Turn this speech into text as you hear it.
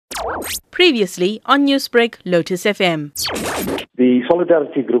Previously on Newsbreak, Lotus FM. The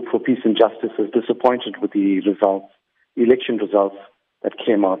Solidarity Group for Peace and Justice is disappointed with the election results that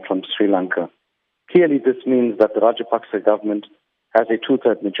came out from Sri Lanka. Clearly, this means that the Rajapaksa government has a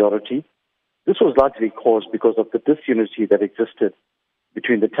two-third majority. This was largely caused because of the disunity that existed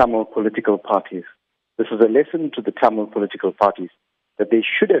between the Tamil political parties. This is a lesson to the Tamil political parties that they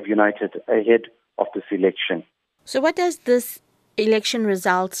should have united ahead of this election. So what does this election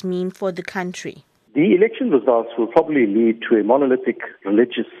results mean for the country? The election results will probably lead to a monolithic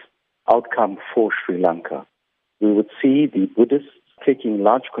religious outcome for Sri Lanka. We would see the Buddhists taking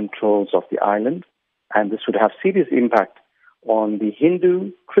large controls of the island, and this would have serious impact on the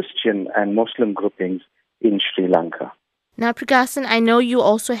Hindu, Christian, and Muslim groupings in Sri Lanka. Now, Pregasen, I know you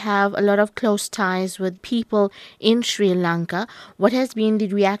also have a lot of close ties with people in Sri Lanka. What has been the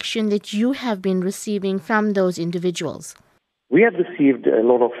reaction that you have been receiving from those individuals? We have received a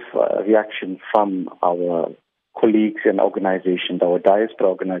lot of reaction from our colleagues and organizations, our diaspora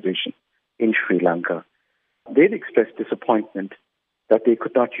organization in Sri Lanka. They've expressed disappointment that they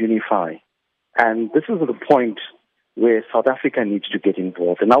could not unify. And this is the point where South Africa needs to get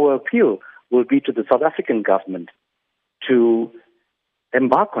involved. And our appeal will be to the South African government to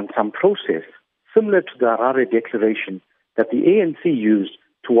embark on some process similar to the Harare Declaration that the ANC used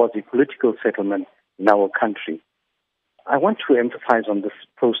towards a political settlement in our country. I want to emphasize on this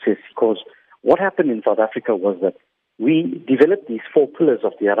process because what happened in South Africa was that we developed these 4 pillars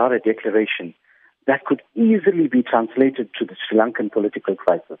of the Harare Declaration that could easily be translated to the Sri Lankan political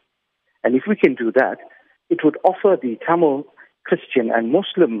crisis. And if we can do that, it would offer the Tamil, Christian, and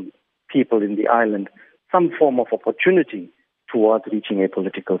Muslim people in the island some form of opportunity towards reaching a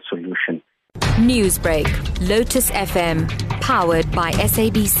political solution. Newsbreak, Lotus FM, powered by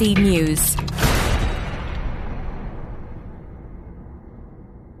SABC News.